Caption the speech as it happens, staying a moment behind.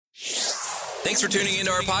Thanks for tuning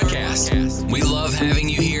into our podcast. We love having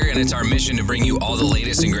you here, and it's our mission to bring you all the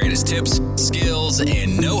latest and greatest tips, skills,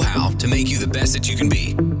 and know-how to make you the best that you can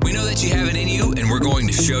be. We know that you have it in you, and we're going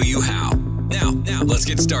to show you how. Now, let's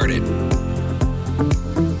get started.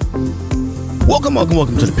 Welcome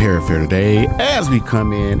to the Para Affair today. As we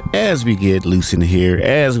come in, as we get loose in here,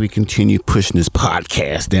 as we continue pushing this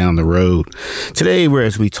podcast down the road. Today,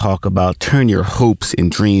 as we talk about turn your hopes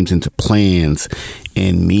and dreams into plans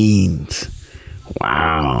and means.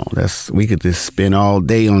 Wow, we could just spend all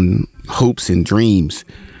day on hopes and dreams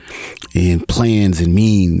and plans and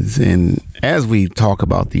means. And as we talk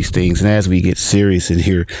about these things and as we get serious in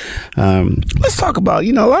here, let's talk about,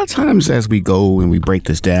 a lot of times as we go and we break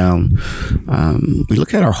this down, we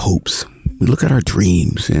look at our hopes, we look at our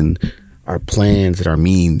dreams and our plans and our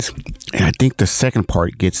means. And I think the second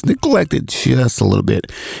part gets neglected just a little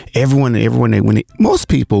bit. Most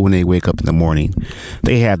people, when they wake up in the morning,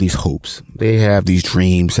 they have these hopes. They have these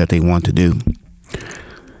dreams that they want to do.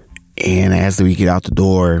 And as we get out the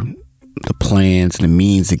door, the plans and the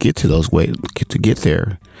means to get to those ways, to get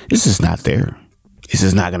there, it's just not there. It's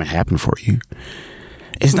just not going to happen for you.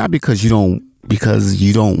 It's not because you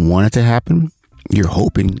don't want it to happen. You're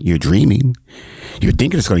hoping, you're dreaming, you're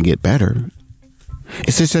thinking it's going to get better.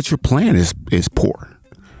 It's just that your plan is poor.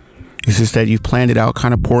 It's just that you've planned it out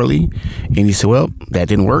kind of poorly, and you say, well, that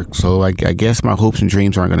didn't work, so I guess my hopes and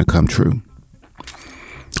dreams aren't going to come true.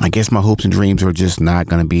 I guess my hopes and dreams are just not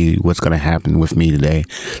going to be what's going to happen with me today.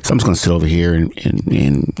 So I'm just going to sit over here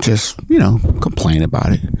and just, complain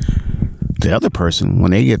about it. The other person,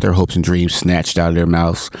 when they get their hopes and dreams snatched out of their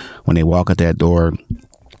mouths, when they walk out that door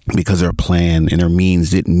because their plan and their means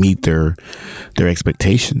didn't meet their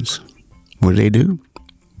expectations, what do?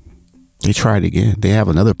 They try it again. They have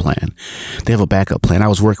another plan. They have a backup plan. I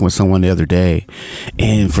was working with someone the other day,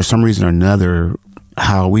 and for some reason or another,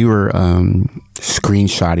 how we were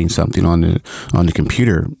screenshotting something on the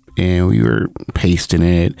computer, and we were pasting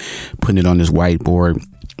it, putting it on this whiteboard,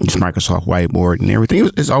 this Microsoft whiteboard, and everything.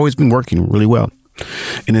 It's always been working really well.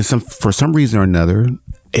 And then for some reason or another,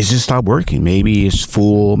 it's just stopped working. Maybe it's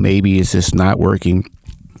full. Maybe it's just not working.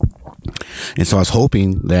 And so I was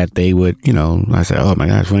hoping that they would, I said, oh my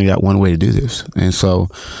gosh, we only got one way to do this. And so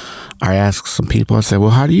I asked some people, I said,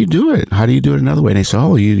 well, how do you do it? How do you do it another way? And they said,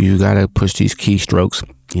 oh, you got to push these keystrokes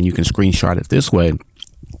and you can screenshot it this way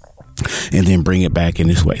and then bring it back in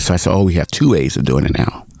this way. So I said, oh, we have two ways of doing it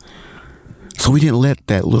now. So we didn't let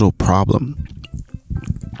that little problem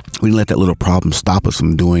stop us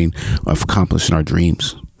from accomplishing our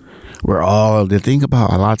dreams. The thing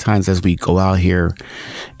about a lot of times as we go out here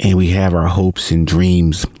and we have our hopes and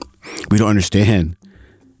dreams, we don't understand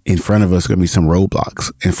in front of us are going to be some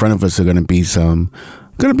roadblocks. In front of us are going to be some,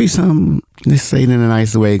 let's say it in a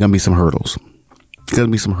nice way, going to be some hurdles. There's going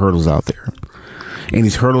to be some hurdles out there. And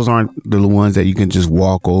these hurdles aren't the ones that you can just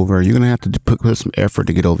walk over. You're going to have to put some effort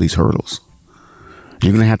to get over these hurdles.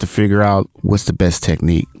 You're going to have to figure out what's the best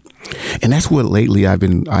technique. And that's what lately I've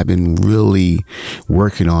been really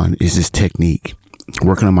working on is this technique,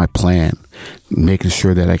 working on my plan, making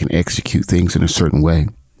sure that I can execute things in a certain way.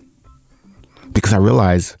 Because I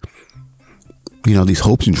realize, these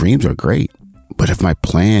hopes and dreams are great. But if I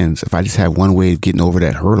just have one way of getting over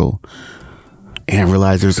that hurdle, and I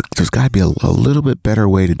realize there's got to be a little bit better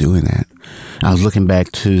way to doing that. I was looking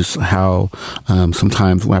back to how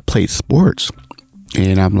sometimes when I played sports,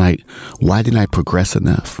 and I'm like, why didn't I progress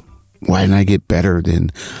enough? Why didn't I get better than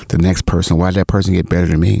the next person? Why did that person get better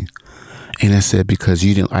than me? And I said, because I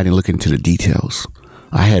didn't look into the details.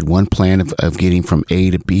 I had one plan of getting from A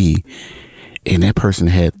to B, and that person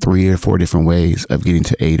had 3 or 4 different ways of getting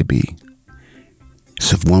to A to B.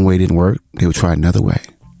 So if one way didn't work, they would try another way.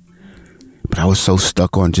 But I was so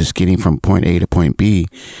stuck on just getting from point A to point B,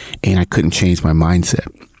 and I couldn't change my mindset.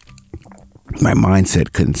 My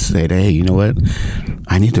mindset couldn't say, hey, you know what?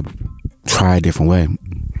 I need to try a different way.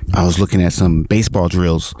 I was looking at some baseball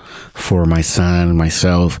drills for my son and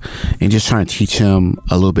myself and just trying to teach him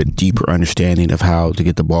a little bit deeper understanding of how to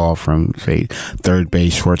get the ball from, say, third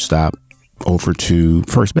base, shortstop over to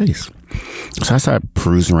first base. So I started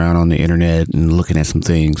perusing around on the internet and looking at some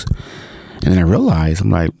things. And then I realized, I'm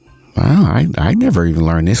like, wow, I never even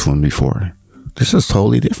learned this one before. This is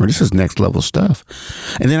totally different. This is next level stuff.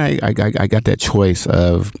 And then I got that choice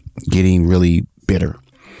of getting really bitter.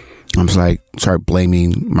 I was like, start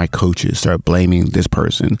blaming my coaches, start blaming this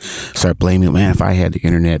person, start blaming, man, if I had the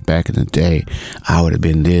internet back in the day, I would have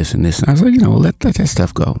been this and this. And I was like, let that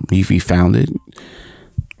stuff go. If you found it,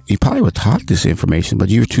 you probably were taught this information, but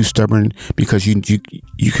you were too stubborn because you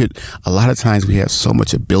could, a lot of times we have so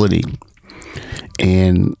much ability.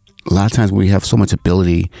 And a lot of times when we have so much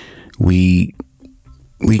ability, we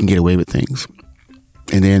can get away with things.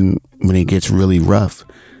 And then when it gets really rough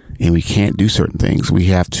and we can't do certain things, we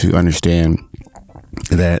have to understand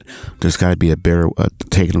that there's got to be a better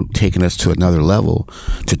taking us to another level.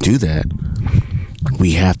 To do that,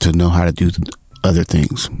 we have to know how to do other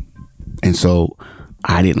things. And so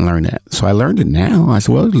I didn't learn that. So I learned it now. I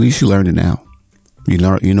said, well, at least you learned it now. You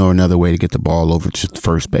know another way to get the ball over to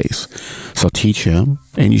first base. So teach him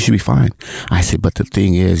and you should be fine. I said, but the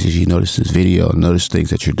thing is you notice this video and notice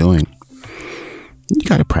things that you're doing. You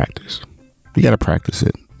got to practice. You got to practice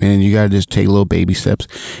it. And you got to just take little baby steps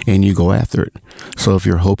and you go after it. So if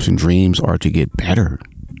your hopes and dreams are to get better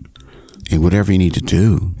in whatever you need to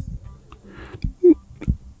do,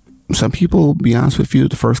 some people, be honest with you,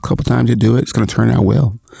 the first couple times you do it, it's going to turn out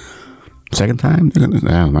well. Second time,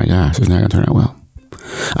 oh my gosh, it's not going to turn out well.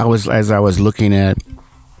 As I was looking at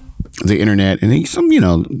the internet and some,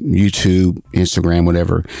 YouTube, Instagram,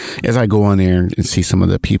 whatever, as I go on there and see some of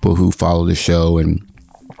the people who follow the show and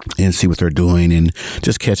see what they're doing and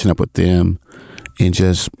just catching up with them and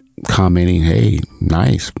just commenting, hey,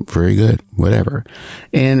 nice, very good, whatever.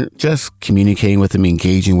 And just communicating with them,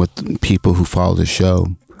 engaging with people who follow the show.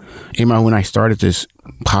 And when I started this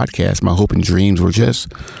podcast, my hope and dreams were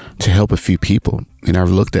just to help a few people. And I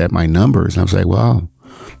looked at my numbers and I was like, wow,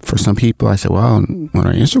 for some people, I said, well, on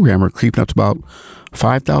our Instagram, we're creeping up to about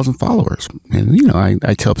 5,000 followers. And,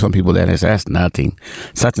 I tell some people that's nothing.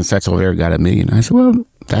 Such and such over there got 1 million. I said, well,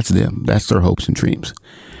 that's them. That's their hopes and dreams.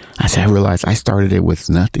 I said, I realized I started it with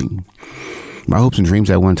nothing. My hopes and dreams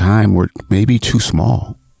at one time were maybe too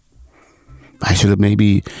small. I should have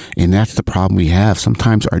and that's the problem we have.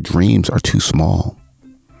 Sometimes our dreams are too small.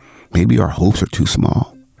 Maybe our hopes are too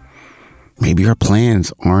small. Maybe our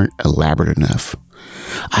plans aren't elaborate enough.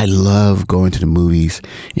 I love going to the movies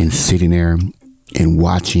and sitting there and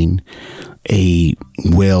watching a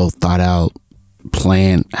well thought out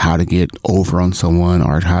plan how to get over on someone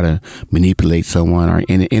or how to manipulate someone or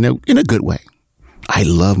in a good way. I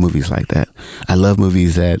love movies like that. I love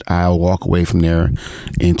movies that I'll walk away from there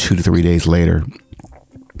and 2 to 3 days later,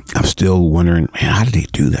 I'm still wondering, man, how did they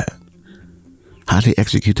do that? How did they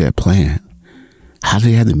execute that plan? How did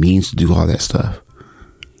they have the means to do all that stuff?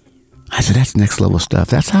 I said, that's next level stuff.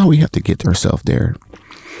 That's how we have to get ourselves there.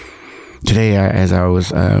 Today, as I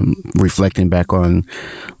was reflecting back on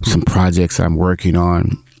some projects I'm working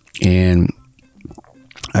on, and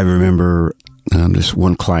I remember this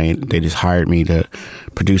one client, they just hired me to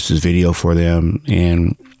produce this video for them.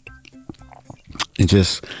 And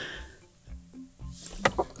just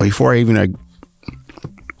before I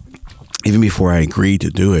before I agreed to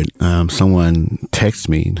do it, someone texted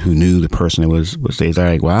me who knew the person that was they're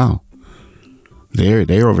like, wow,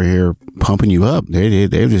 they're over here pumping you up. They're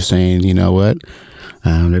just saying, you know what?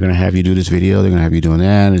 They're going to have you do this video. They're going to have you doing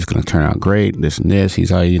that. And it's going to turn out great. This and this.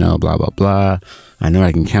 He's all, blah, blah, blah. I know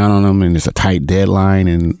I can count on him. And it's a tight deadline.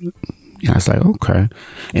 And I was like, okay.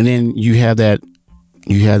 And then you have that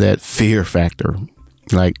fear factor.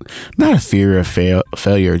 Like, not a fear of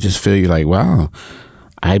failure. Just feel you're like, wow,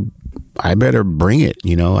 I better bring it.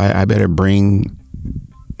 I better bring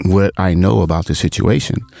what I know about the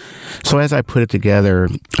situation. So as I put it together,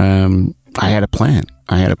 I had a plan.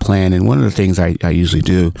 And one of the things I usually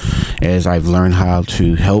do is I've learned how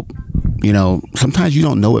to help, sometimes you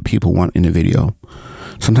don't know what people want in a video.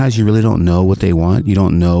 Sometimes you really don't know what they want. You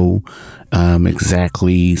don't know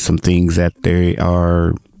exactly some things that they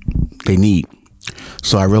need.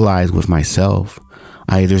 So I realized with myself,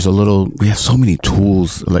 we have so many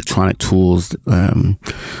tools, electronic tools,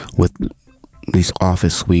 with these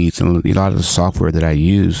office suites and a lot of the software that I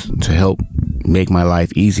use to help make my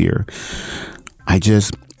life easier. I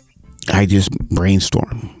just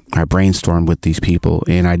brainstorm. I brainstormed with these people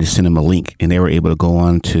and I just sent them a link and they were able to go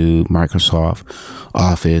on to Microsoft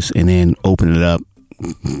Office and then open up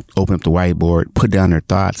the whiteboard, put down their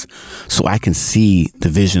thoughts so I can see the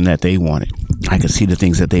vision that they wanted. I could see the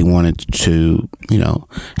things that they wanted to,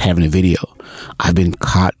 have in a video. I've been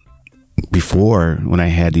caught before when I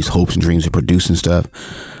had these hopes and dreams of producing stuff.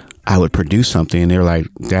 I would produce something and they're like,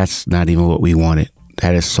 that's not even what we wanted.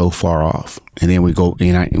 That is so far off. And then we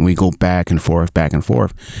go back and forth,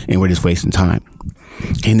 and we're just wasting time.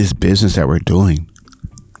 In this business that we're doing,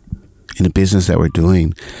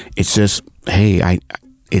 it's just, hey,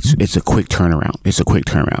 it's a quick turnaround. It's a quick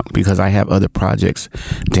turnaround because I have other projects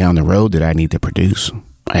down the road that I need to produce.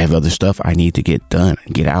 I have other stuff I need to get done,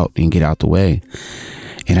 get out the way.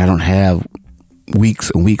 And I don't have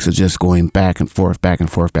weeks and weeks of just going back and forth.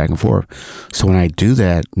 So when I do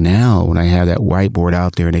that now, when I have that whiteboard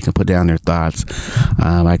out there and they can put down their thoughts,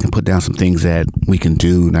 I can put down some things that we can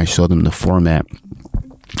do and I show them the format.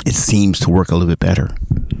 it seems to work a little bit better.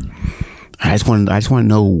 I just want to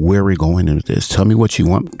know where we're going into this. Tell me what you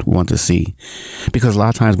want to see, because a lot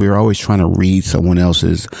of times we're always trying to read someone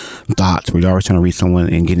else's thoughts. We're always trying to read someone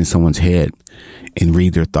and get in someone's head and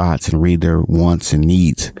read their thoughts and read their wants and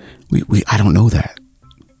needs. I don't know that,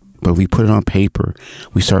 but if we put it on paper,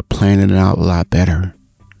 we start planning it out a lot better.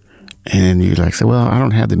 And you're like, well, I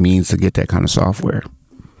don't have the means to get that kind of software.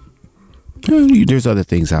 There's other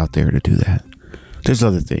things out there to do that. There's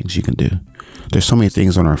other things you can do. There's so many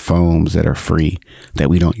things on our phones that are free that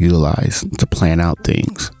we don't utilize to plan out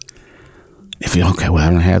things. If you, okay, well, I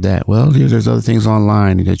don't have that. Well, there's other things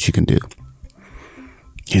online that you can do.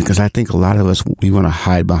 Because I think a lot of us, we want to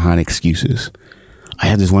hide behind excuses. I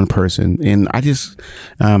had this one person, and I had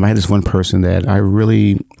this one person that I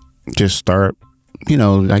really just start,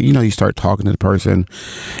 you start talking to the person,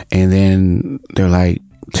 and then they're like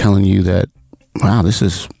telling you that, wow, this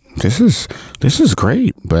is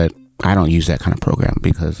great, but I don't use that kind of program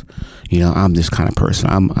because, I'm this kind of person.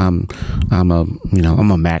 I'm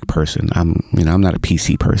a Mac person. I'm not a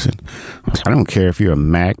PC person. I don't care if you're a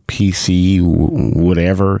Mac, PC,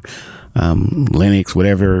 whatever, Linux,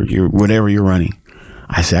 whatever you're running.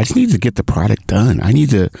 I said, I just need to get the product done. I need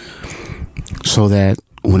to, so that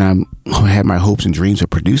when I have my hopes and dreams of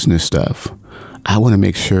producing this stuff, I want to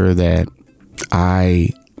make sure that I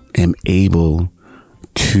am able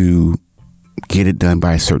to get it done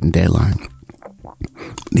by a certain deadline.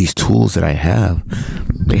 These tools that I have,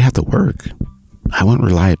 they have to work. I want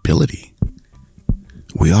reliability.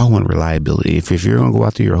 We all want reliability. If you're going to go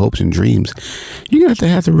after your hopes and dreams, you're going to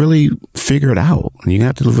have to really figure it out. You're going to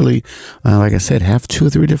have to really, like I said, have 2 or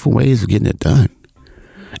 3 different ways of getting it done.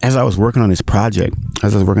 As I was working on this project,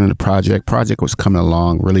 project was coming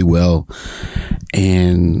along really well.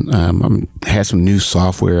 And I had some new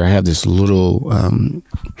software. I have this little,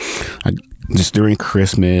 just during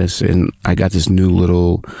Christmas, and I got this new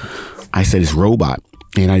little, this robot.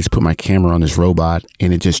 And I just put my camera on this robot,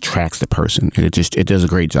 and it just tracks the person. And it does a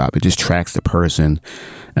great job. It just tracks the person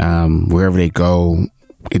wherever they go.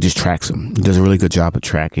 It just tracks them. It does a really good job of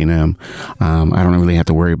tracking them. I don't really have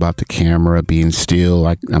to worry about the camera being still.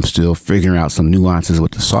 I'm still figuring out some nuances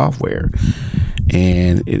with the software.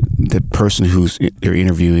 And the person who's they're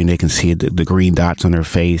interviewing, they can see the green dots on their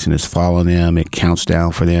face, and it's following them. It counts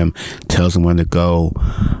down for them, tells them when to go.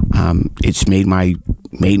 It's made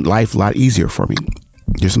life a lot easier for me.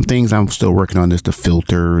 There's some things I'm still working on, just the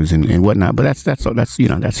filters and whatnot, but that's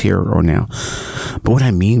here or now. But what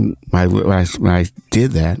I mean when I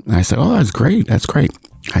did that, I said, oh, that's great. I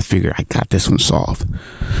figured I got this one solved.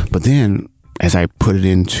 But then as I put it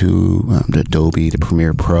into the Adobe, the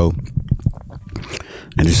Premiere Pro,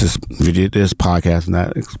 and this podcast is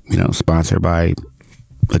not, sponsored by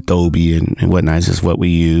Adobe and whatnot. It's just what we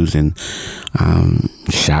use, and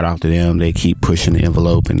shout out to them. They keep pushing the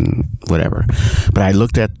envelope and whatever. But I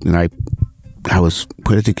looked at, and I was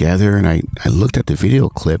put it together, and I looked at the video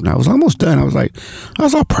clip, and I was almost done. I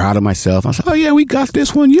was all proud of myself. I was like, oh yeah, we got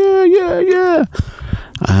this one. Yeah.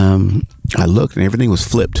 I looked, and everything was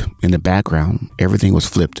flipped in the background. Everything was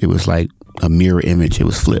flipped. It was like a mirror image. It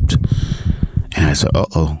was flipped. And I said,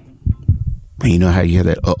 uh-oh. And you know how you hear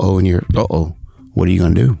that uh-oh in your uh-oh. What are you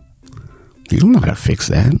going to do? You don't know how to fix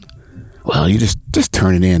that. Well, you just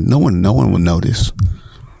turn it in. No one will notice.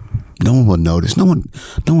 No one will notice. No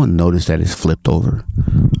one noticed that it's flipped over.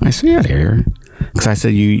 I said, yeah, there. Because I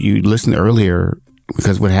said, you listened earlier,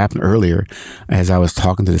 because what happened earlier, as I was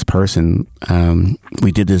talking to this person,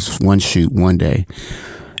 we did this one shoot one day,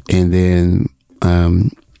 and then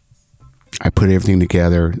I put everything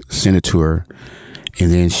together, sent it to her,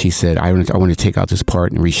 and then she said, I want to take out this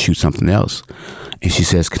part and reshoot something else. And she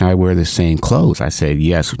says, can I wear the same clothes? I said,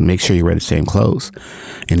 yes, make sure you wear the same clothes.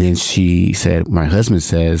 And then she said, my husband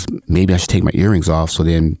says, maybe I should take my earrings off so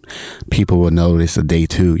then people will know it's a day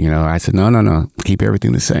 2. I said, no, keep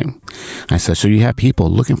everything the same. I said, so you have people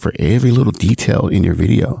looking for every little detail in your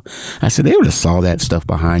video. I said, they would have saw that stuff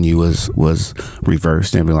behind you was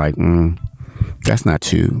reversed and be like, that's not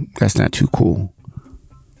too cool.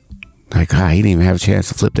 Like, he didn't even have a chance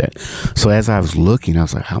to flip that. So as I was looking, I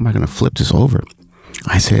was like, how am I going to flip this over?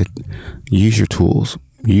 I said, use your tools.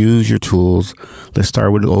 Let's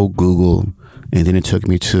start with old Google. And then it took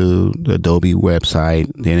me to the Adobe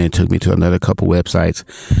website. Then it took me to another couple websites.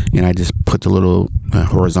 And I just put the little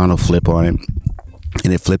horizontal flip on it.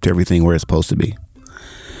 And it flipped everything where it's supposed to be.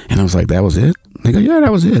 And I was like, that was it? They go, yeah,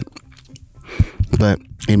 that was it. But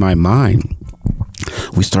in my mind,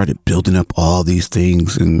 we started building up all these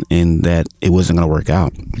things and that it wasn't going to work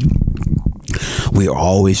out. We are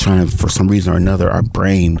always trying to, for some reason or another, our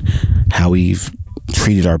brain, how we've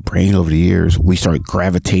treated our brain over the years, we start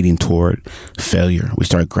gravitating toward failure. We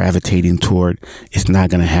start gravitating toward it's not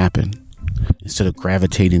going to happen. Instead of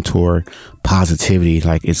gravitating toward positivity,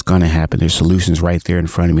 like it's going to happen. There's solutions right there in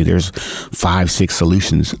front of me. There's 5-6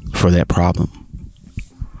 solutions for that problem.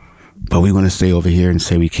 But we want to stay over here and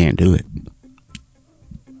say we can't do it.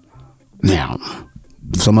 Now,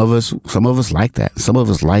 some of us like that. Some of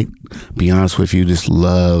us like, be honest with you, just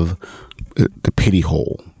love the pity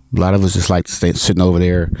hole. A lot of us just like sitting over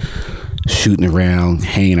there, shooting around,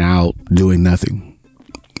 hanging out, doing nothing,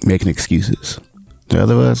 making excuses. The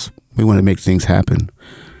other of us, we want to make things happen.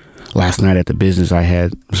 Last night at the business, I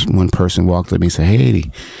had one person walk up to me and say, hey,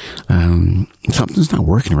 something's not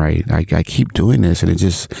working right. I keep doing this and it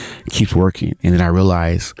just keeps working. And then I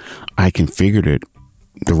realized I configured it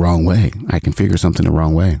the wrong way. I configured something the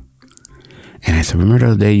wrong way. And I said, remember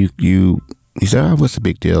the other day you said, oh, what's the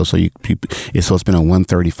big deal? So it's supposed to be on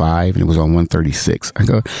 135 and it was on 136. I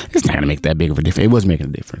go, it's not going to make that big of a difference. It wasn't making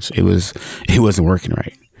a difference. It wasn't working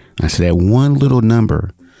right. I said, that one little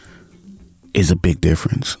number is a big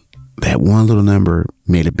difference. That one little number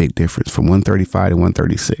made a big difference from 135 to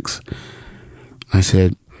 136. I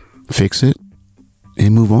said, fix it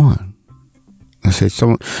and move on. I said,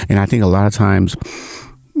 and I think a lot of times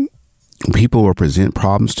people will present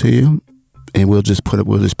problems to you and we'll just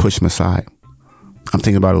push them aside. I'm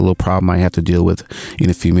thinking about a little problem I have to deal with in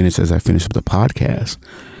a few minutes as I finish up the podcast.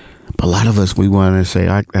 But a lot of us, we want to say,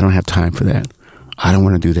 I don't have time for that. I don't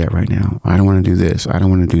want to do that right now. I don't want to do this. I don't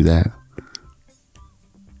want to do that.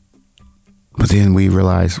 But then we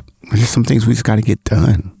realize there's some things we just got to get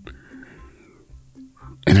done.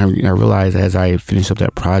 And I realized as I finished up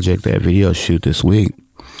that project, that video shoot this week,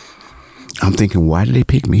 I'm thinking, why did they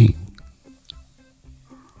pick me?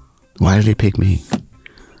 Why did they pick me?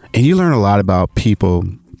 And you learn a lot about people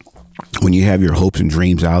when you have your hopes and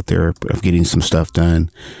dreams out there of getting some stuff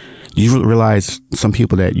done. You realize some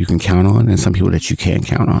people that you can count on and some people that you can't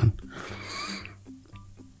count on.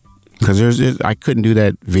 Because I couldn't do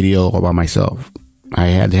that video all by myself. I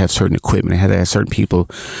had to have certain equipment. I had to have certain people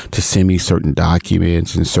to send me certain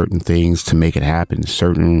documents and certain things to make it happen.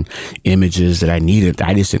 Certain images that I needed,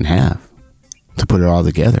 I just didn't have to put it all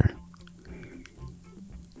together.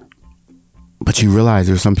 But you realize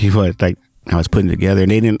there's some people that, like, I was putting it together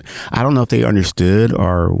and they didn't, I don't know if they understood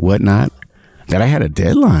or whatnot, that I had a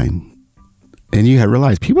deadline. And you had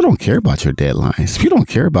realized people don't care about your deadlines. People don't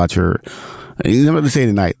care about your, you know what they say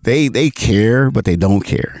tonight, they care, but they don't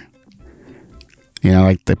care. You know,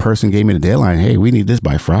 like the person gave me the deadline, hey, we need this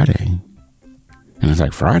by Friday. And it's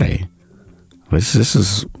like, Friday? This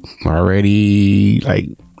is already, like,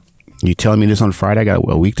 you telling me this on Friday, I got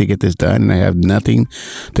a week to get this done and I have nothing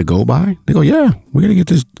to go by? They go, yeah, we're going to get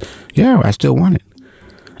this. Yeah, I still want it.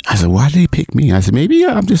 I said, why did they pick me? I said, maybe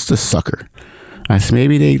I'm just a sucker. I said,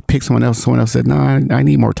 maybe they picked someone else. Someone else said, no, I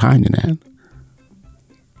need more time than that.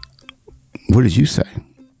 What did you say?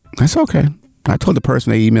 I said, okay. I told the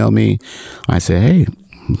person they emailed me, I said, hey,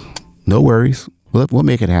 no worries. We'll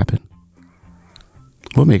make it happen.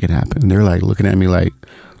 We'll make it happen. And they're like looking at me like,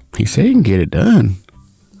 he said he can get it done.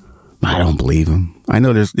 I don't believe him. I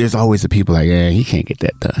know there's always the people like, yeah, he can't get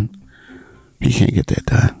that done. He can't get that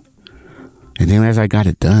done. And then as I got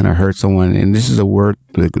it done, I heard someone, and this is a word,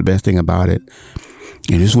 the best thing about it,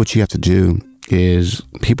 and this is what you have to do, is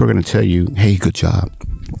people are going to tell you, hey, good job.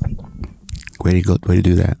 Way to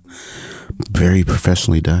do that. Very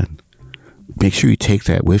professionally done. Make sure you take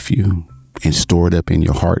that with you and store it up in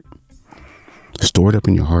your heart. Store it up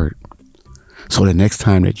in your heart. So the next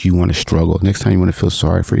time that you want to struggle, next time you want to feel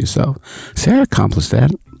sorry for yourself, say, I accomplished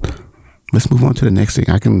that. Let's move on to the next thing.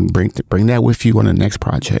 I can bring that with you on the next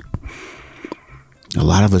project. A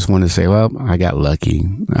lot of us want to say, well, I got lucky.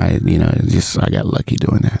 I got lucky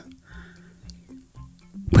doing that.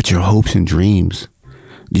 But your hopes and dreams,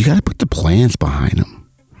 you got to put the plans behind them.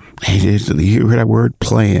 And you hear that word,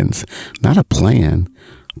 plans? Not a plan,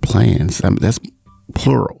 plans. I mean, that's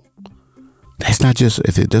plural. That's not just,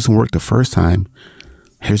 if it doesn't work the first time,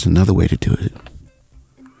 here's another way to do it.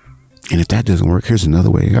 And if that doesn't work, here's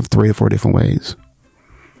another way. You have 3 or 4 different ways.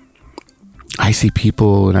 I see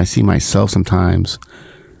people and I see myself sometimes,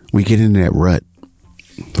 we get into that rut.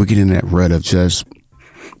 We get into that rut of just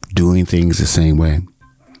doing things the same way.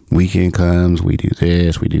 Weekend comes, we do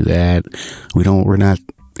this, we do that. We're not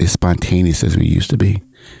as spontaneous as we used to be.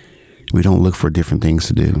 We don't look for different things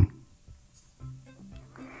to do.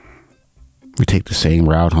 We take the same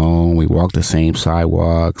route home. We walk the same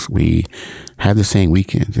sidewalks. We have the same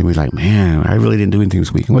weekends. And we're like, man, I really didn't do anything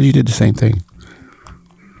this weekend. Well, you did the same thing.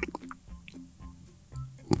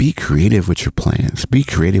 Be creative with your plans. Be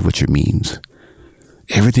creative with your means.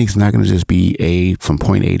 everything's not going to just be from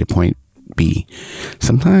point A to point B.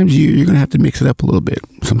 Sometimes you're going to have to mix it up a little bit.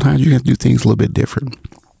 Sometimes you have to do things a little bit different.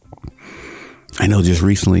 I know just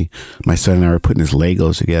recently, my son and I were putting his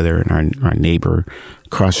Legos together, and our neighbor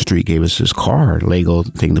across the street gave us this car Lego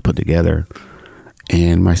thing to put together.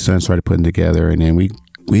 And my son started putting together, and then we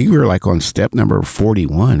were like on step number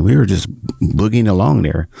 41. We were just boogieing along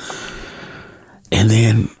there. And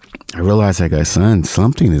then I realized, I go, son,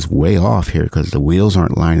 something is way off here because the wheels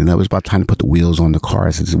aren't lining up. It was about time to put the wheels on the car.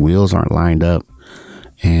 I said, the wheels aren't lined up.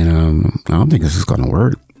 And I don't think this is going to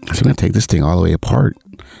work. I said, I'm going to take this thing all the way apart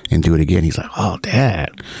and do it again. He's like, oh, Dad.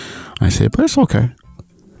 I said, but it's okay.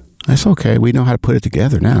 That's okay. We know how to put it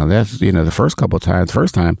together now. That's, the first couple of times,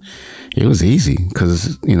 first time, it was easy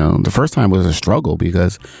because, the first time was a struggle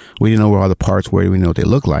because we didn't know where all the parts were. We didn't know what they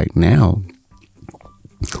look like. Now,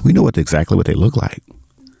 we know exactly what they look like.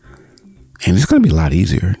 And it's going to be a lot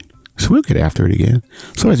easier. So we'll get after it again.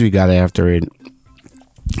 So as we got after it,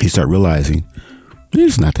 you start realizing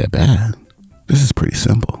it's not that bad. This is pretty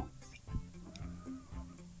simple.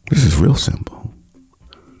 This is real simple.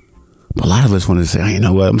 But a lot of us want to say, you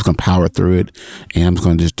know what, I'm just going to power through it and I'm just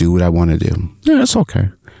going to just do what I want to do. Yeah, that's okay.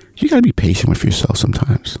 You got to be patient with yourself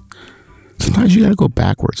sometimes. Sometimes you got to go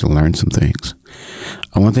backwards and learn some things.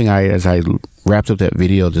 And one thing as I wrapped up that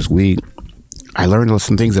video this week, I learned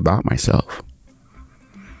some things about myself.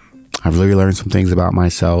 I've really learned some things about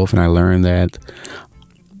myself, and I learned that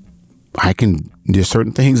there's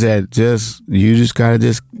certain things that you just got to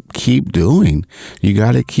just keep doing. You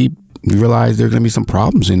got to you realize there's going to be some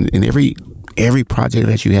problems in every project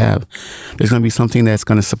that you have. There's going to be something that's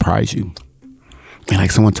going to surprise you. And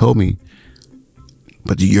like someone told me,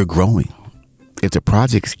 but you're growing. If the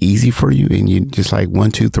project's easy for you and you just like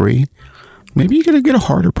 1, 2, 3, maybe you got to get a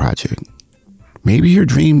harder project. Maybe your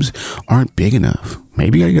dreams aren't big enough.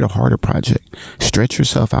 Maybe you got to get a harder project. Stretch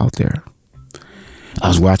yourself out there. I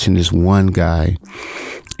was watching this one guy,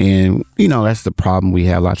 and that's the problem we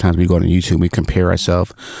have. A lot of times we go on YouTube, we compare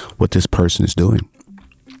ourselves what this person is doing.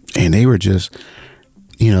 And they were just,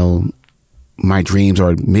 my dreams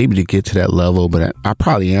are maybe to get to that level, but I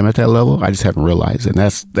probably am at that level. I just haven't realized it. And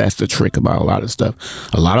that's the trick about a lot of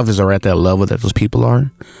stuff. A lot of us are at that level that those people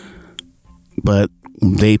are, but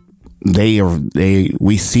we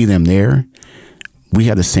see them there. We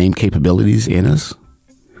have the same capabilities in us,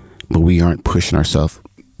 but we aren't pushing ourselves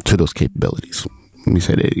to those capabilities. Let me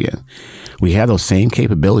say that again. We have those same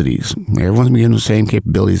capabilities. Everyone's getting the same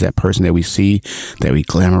capabilities. That person that we see, that we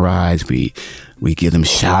glamorize, we give them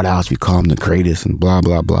shout outs, we call them the greatest and blah,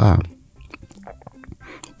 blah, blah.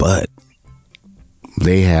 But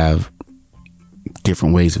they have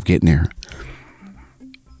different ways of getting there.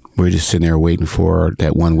 We're just sitting there waiting for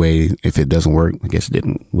that one way. If it doesn't work, I guess it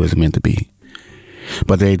wasn't meant to be.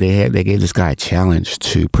 But they gave this guy a challenge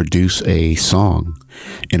to produce a song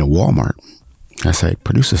in a Walmart. I said,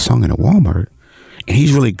 produce a song in a Walmart? And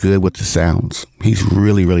he's really good with the sounds. He's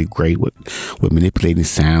really, really great with manipulating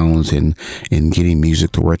sounds and getting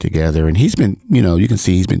music to work together. And he's been, you can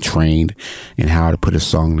see he's been trained in how to put a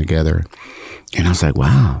song together. And I was like,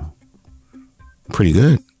 wow, pretty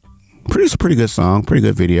good. Produced a pretty good song, pretty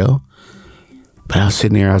good video. But I was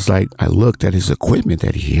sitting there, I looked at his equipment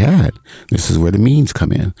that he had. This is where the means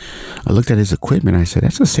come in. I looked at his equipment. I said,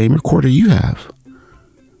 that's the same recorder you have.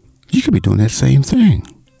 You could be doing that same thing.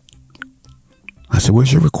 I said,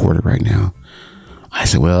 where's your recorder right now? I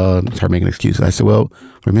said, well, I started making excuses. I said, well,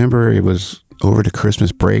 remember it was over the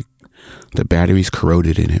Christmas break. The batteries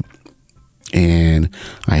corroded in it. And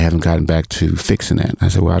I haven't gotten back to fixing that. I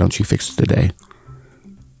said, well, why don't you fix it today?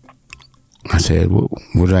 I said, well,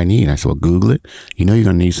 what do I need? I said, well, Google it. You're going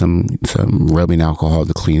to need some rubbing alcohol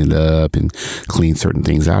to clean it up and clean certain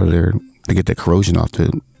things out of there to get that corrosion off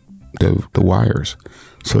the wires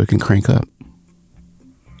so it can crank up.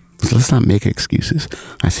 So let's not make excuses.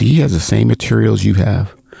 I said, he has the same materials you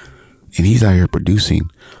have, and he's out here producing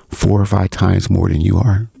 4 or 5 times more than you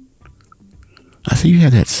are. I said, you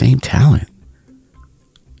have that same talent,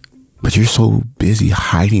 but you're so busy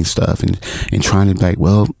hiding stuff and trying to be like,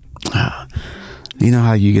 well, you know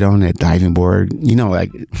how you get on that diving board,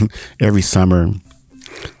 like every summer,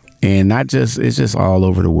 and it's just all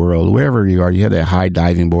over the world, wherever you are, you have that high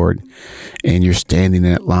diving board and you're standing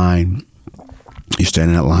in that line. You're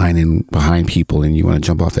standing in that line and behind people and you want to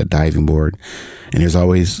jump off that diving board. And there's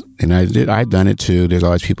always, and I've done it too. There's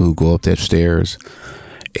always people who go up that stairs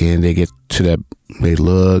and they get to that, they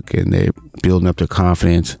look and they're building up their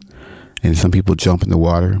confidence. And some people jump in the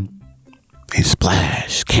water and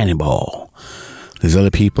splash, cannonball. There's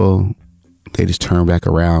other people, they just turn back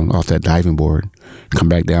around off that diving board, come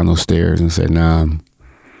back down those stairs and say, nah,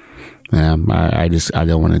 I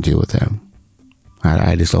don't want to deal with that.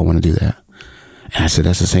 I just don't want to do that. And I said,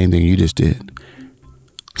 that's the same thing you just did.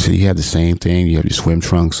 So you have the same thing. You have your swim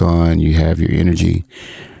trunks on. You have your energy.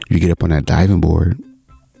 You get up on that diving board.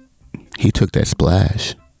 He took that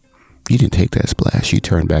splash. You didn't take that splash. You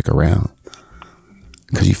turned back around.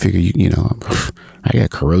 Because you figure, you know, I got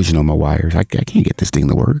corrosion on my wires. I can't get this thing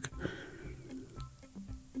to work.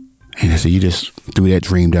 And I said, you just threw that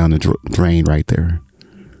dream down the drain right there.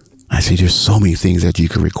 I said, there's so many things that you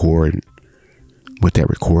could record with that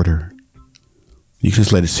recorder. You can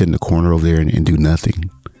just let it sit in the corner over there and do nothing.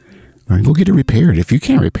 Right? Go get it repaired. If you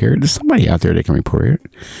can't repair it, there's somebody out there that can repair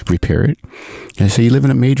it. And I say, you live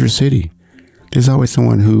in a major city. There's always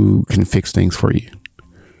someone who can fix things for you.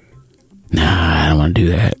 Nah, I don't want to do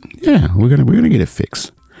that. Yeah, we're gonna get it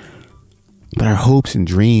fixed. But our hopes and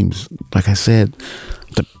dreams, like I said,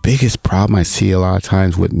 the biggest problem I see a lot of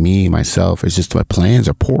times with me, myself, is just my plans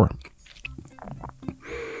are poor.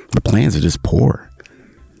 The plans are just poor.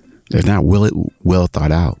 They're not well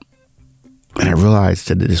thought out. And I realized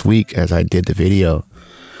that this week, as I did the video,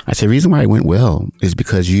 I said, the reason why it went well is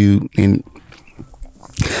because a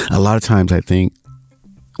lot of times I think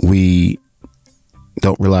we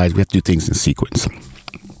don't realize we have to do things in sequence.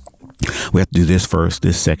 We have to do this first,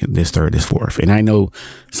 this second, this third, this fourth. And I know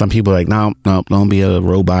some people are like, no, don't be a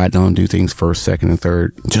robot. Don't do things first, second, and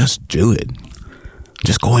third. Just do it.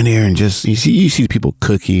 Just go in there and you see people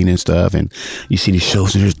cooking and stuff, and you see these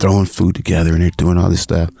shows and they're throwing food together and they're doing all this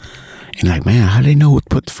stuff. And you're like, man, how do they know what to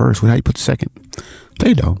put first? How do you put second?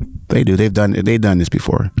 They don't. They do. They've done this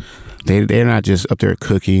before. They're not just up there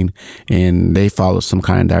cooking and they follow some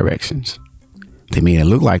kind of directions. They may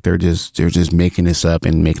look like they're just making this up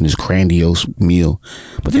and making this grandiose meal,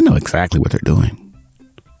 but they know exactly what they're doing.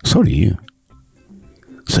 So do you.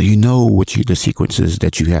 So you know the sequences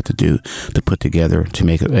that you have to do to put together to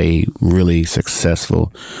make a really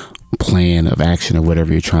successful plan of action or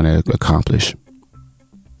whatever you're trying to accomplish.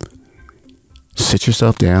 Sit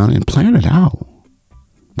yourself down and plan it out.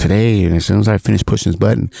 Today, and as soon as I finish pushing this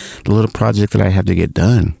button, the little project that I have to get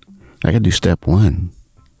done, I got to do step 1.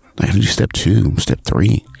 I got to do step 2, step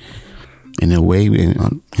 3. And then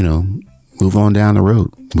move on down the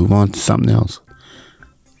road. Move on to something else.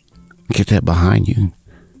 Get that behind you.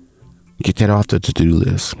 Get that off the to-do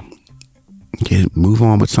list. Move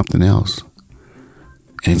on with something else.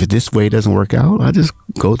 And if this way doesn't work out, I just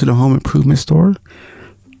go to the home improvement store,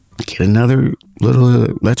 get another little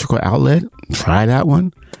electrical outlet, try that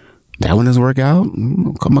one. That one doesn't work out,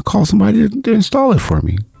 I'm going to call somebody to install it for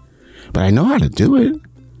me. But I know how to do it.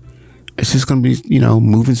 It's just going to be,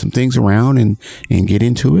 moving some things around and get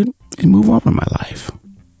into it and move on with my life.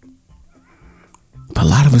 But a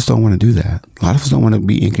lot of us don't want to do that. A lot of us don't want to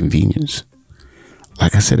be inconvenienced.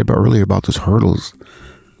 Like I said earlier about those hurdles,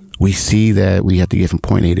 we see that we have to get from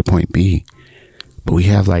point A to point B, but we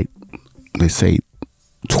have let's say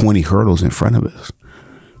 20 hurdles in front of us.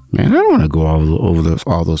 Man, I don't want to go over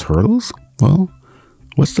all those hurdles. Well,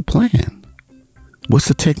 what's the plan? What's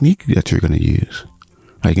the technique that you're going to use?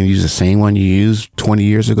 Are you going to use the same one you used 20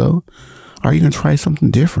 years ago? Or are you going to try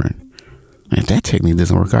something different? And if that technique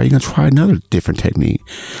doesn't work out, you're going to try another different technique.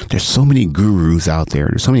 There's so many gurus out there.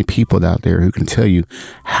 There's so many people out there who can tell you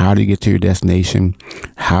how to get to your destination,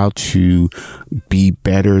 how to be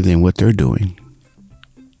better than what they're doing,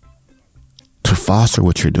 to foster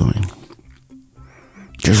what you're doing.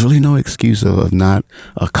 There's really no excuse of not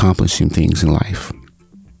accomplishing things in life.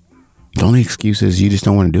 The only excuse is you just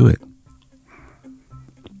don't want to do it.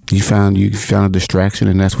 You found a distraction,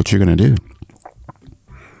 and that's what you're going to do.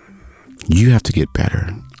 You have to get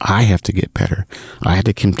better. I have to get better. I have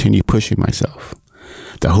to continue pushing myself.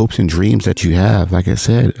 The hopes and dreams that you have, like I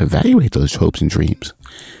said, evaluate those hopes and dreams.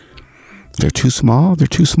 If they're too small, they're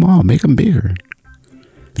too small. Make them bigger.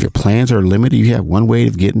 If your plans are limited, you have one way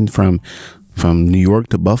of getting from New York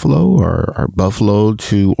to Buffalo or Buffalo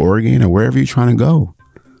to Oregon or wherever you're trying to go.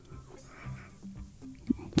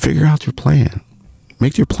 Figure out your plan.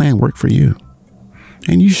 Make your plan work for you.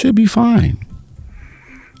 And you should be fine.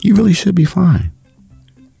 You really should be fine.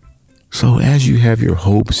 So as you have your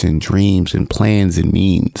hopes and dreams and plans and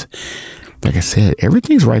means, like I said,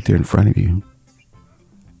 everything's right there in front of you.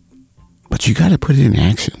 But you got to put it in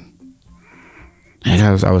action. And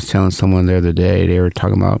I was telling someone the other day, they were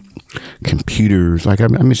talking about computers. Like I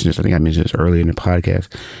mentioned this, I think I mentioned this earlier in the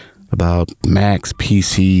podcast about Macs,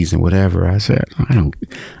 PCs, and whatever. I said, I don't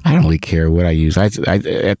really care what I use.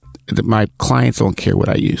 My clients don't care what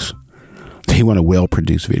I use. They want a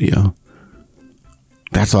well-produced video.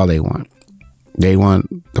 That's all they want. They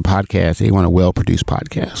want the podcast. They want a well-produced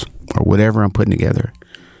podcast or whatever I'm putting together.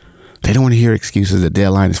 They don't want to hear excuses. The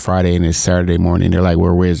deadline is Friday and it's Saturday morning. They're like,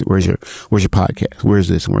 where's your podcast? Where's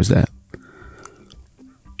this and where's that?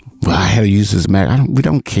 Well, I had to use this Mac. We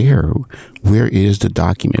don't care. Where is the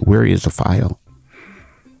document? Where is the file?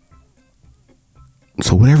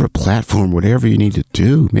 So whatever platform, whatever you need to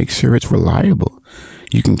do, make sure it's reliable.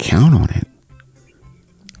 You can count on it.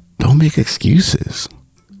 Don't make excuses.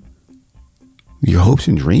 Your hopes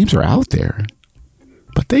and dreams are out there.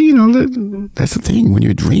 But that's the thing. When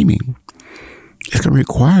you're dreaming, it's going to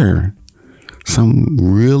require some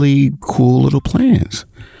really cool little plans.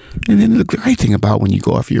 And then the great thing about when you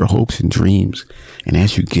go after your hopes and dreams, and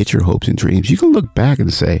as you get your hopes and dreams, you can look back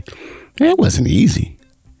and say, that wasn't easy.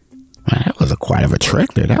 That was quite of a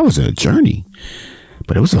trek there. That was a journey,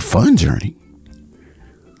 but it was a fun journey.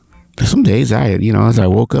 Some days as I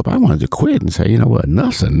woke up, I wanted to quit and say, you know what,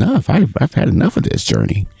 enough's enough. I've had enough of this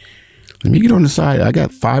journey. Let me get on the side. I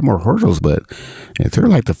got 5 more hurdles, but if they're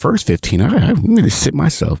like the first 15, I'm going to sit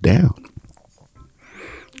myself down.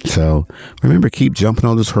 So remember, keep jumping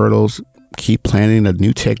on those hurdles, keep planning a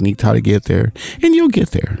new technique to how to get there, and you'll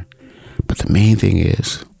get there. But the main thing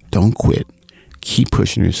is, don't quit. Keep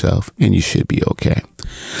pushing yourself, and you should be okay.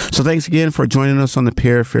 So thanks again for joining us on the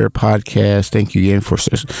Parafair podcast. Thank you again for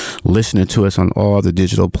listening to us on all the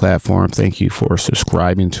digital platforms. Thank you for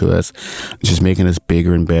subscribing to us, just making us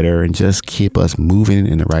bigger and better, and just keep us moving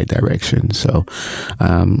in the right direction. So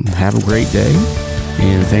have a great day,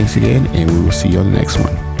 and thanks again, and we will see you on the next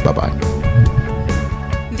one. Bye-bye.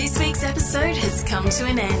 This week's episode has come to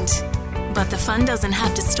an end, but the fun doesn't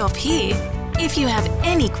have to stop here. If you have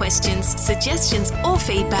any questions, suggestions, or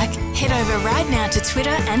feedback, head over right now to Twitter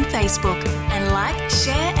and Facebook and like,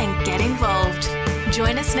 share, and get involved.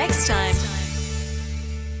 Join us next time.